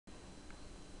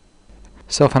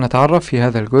سوف نتعرف في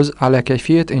هذا الجزء على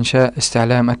كيفية إنشاء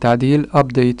استعلام التعديل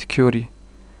updataquery،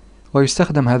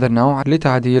 ويستخدم هذا النوع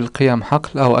لتعديل قيم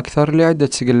حقل أو أكثر لعدة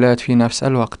سجلات في نفس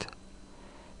الوقت.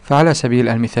 فعلى سبيل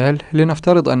المثال،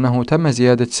 لنفترض أنه تم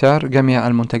زيادة سعر جميع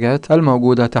المنتجات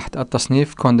الموجودة تحت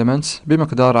التصنيف Condiments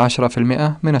بمقدار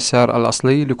 10% من السعر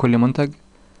الأصلي لكل منتج.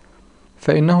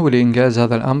 فإنه لإنجاز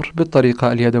هذا الأمر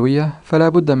بالطريقة اليدوية فلا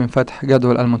بد من فتح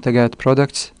جدول المنتجات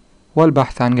Products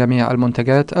والبحث عن جميع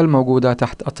المنتجات الموجودة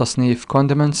تحت التصنيف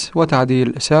Condiments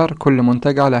وتعديل سعر كل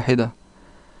منتج على حدة.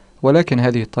 ولكن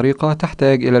هذه الطريقة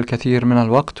تحتاج إلى الكثير من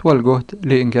الوقت والجهد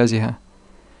لإنجازها،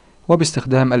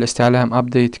 وباستخدام الاستعلام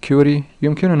updataquery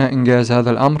يمكننا إنجاز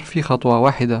هذا الأمر في خطوة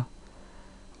واحدة.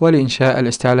 ولإنشاء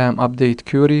الاستعلام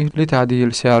updataquery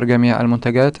لتعديل سعر جميع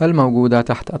المنتجات الموجودة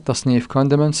تحت التصنيف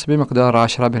Condiments بمقدار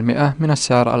 10% من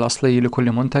السعر الأصلي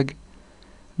لكل منتج،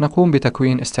 نقوم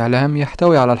بتكوين استعلام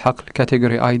يحتوي على الحقل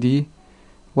category ID،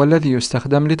 والذي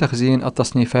يستخدم لتخزين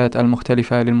التصنيفات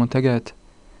المختلفة للمنتجات،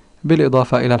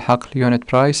 بالإضافة إلى الحقل unit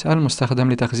price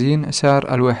المستخدم لتخزين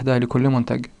سعر الوحدة لكل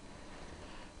منتج.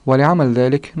 ولعمل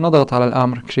ذلك نضغط على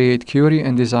الأمر create query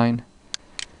in design،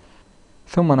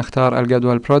 ثم نختار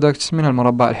الجدول products من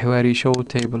المربع الحواري show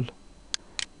table،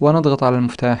 ونضغط على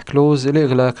المفتاح close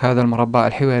لإغلاق هذا المربع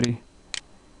الحواري.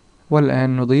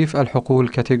 والآن نضيف الحقول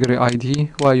category ID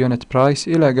و unit price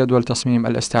إلى جدول تصميم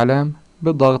الاستعلام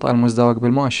بالضغط المزدوج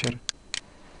بالمؤشر.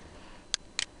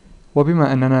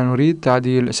 وبما أننا نريد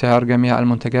تعديل سعر جميع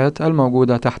المنتجات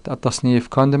الموجودة تحت التصنيف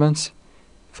Condiments،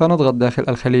 فنضغط داخل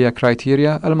الخلية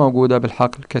Criteria الموجودة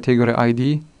بالحقل category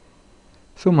ID،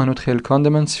 ثم ندخل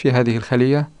Condiments في هذه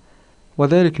الخلية،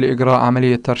 وذلك لإجراء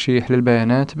عملية ترشيح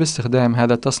للبيانات باستخدام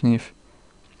هذا التصنيف.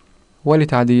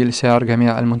 ولتعديل سعر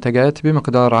جميع المنتجات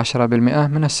بمقدار 10%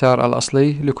 من السعر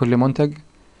الأصلي لكل منتج،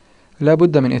 لا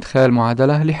بد من إدخال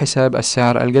معادلة لحساب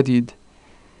السعر الجديد.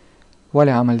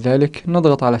 ولعمل ذلك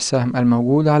نضغط على السهم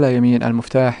الموجود على يمين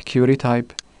المفتاح Query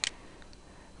Type،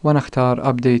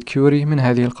 ونختار Update Query من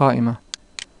هذه القائمة،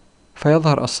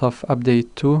 فيظهر الصف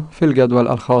Update to في الجدول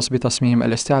الخاص بتصميم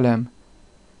الاستعلام.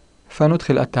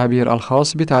 فندخل التعبير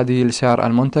الخاص بتعديل سعر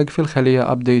المنتج في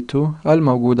الخلية Update to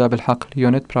الموجودة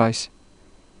بالحقل Unit Price،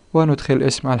 وندخل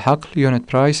اسم الحقل Unit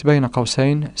Price بين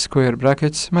قوسين Square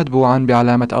Brackets متبوعا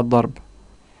بعلامة الضرب،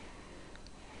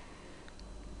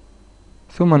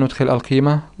 ثم ندخل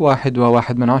القيمة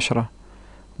 1.1،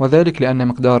 وذلك لأن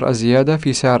مقدار الزيادة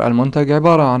في سعر المنتج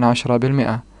عبارة عن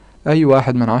 10%، أي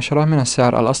 1/10 من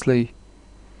السعر الأصلي.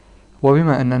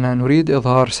 وبما أننا نريد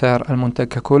إظهار سعر المنتج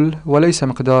ككل وليس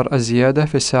مقدار الزيادة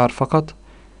في السعر فقط،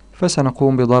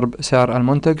 فسنقوم بضرب سعر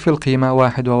المنتج في القيمة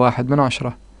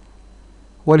 1.1.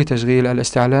 ولتشغيل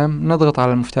الاستعلام نضغط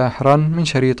على المفتاح Run من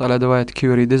شريط الأدوات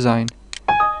Query Design،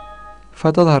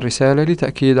 فتظهر رسالة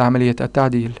لتأكيد عملية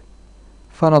التعديل،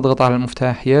 فنضغط على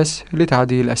المفتاح Yes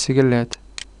لتعديل السجلات،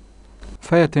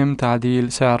 فيتم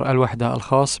تعديل سعر الوحدة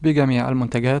الخاص بجميع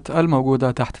المنتجات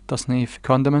الموجودة تحت التصنيف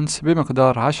Condiments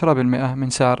بمقدار 10% من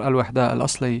سعر الوحدة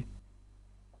الأصلي.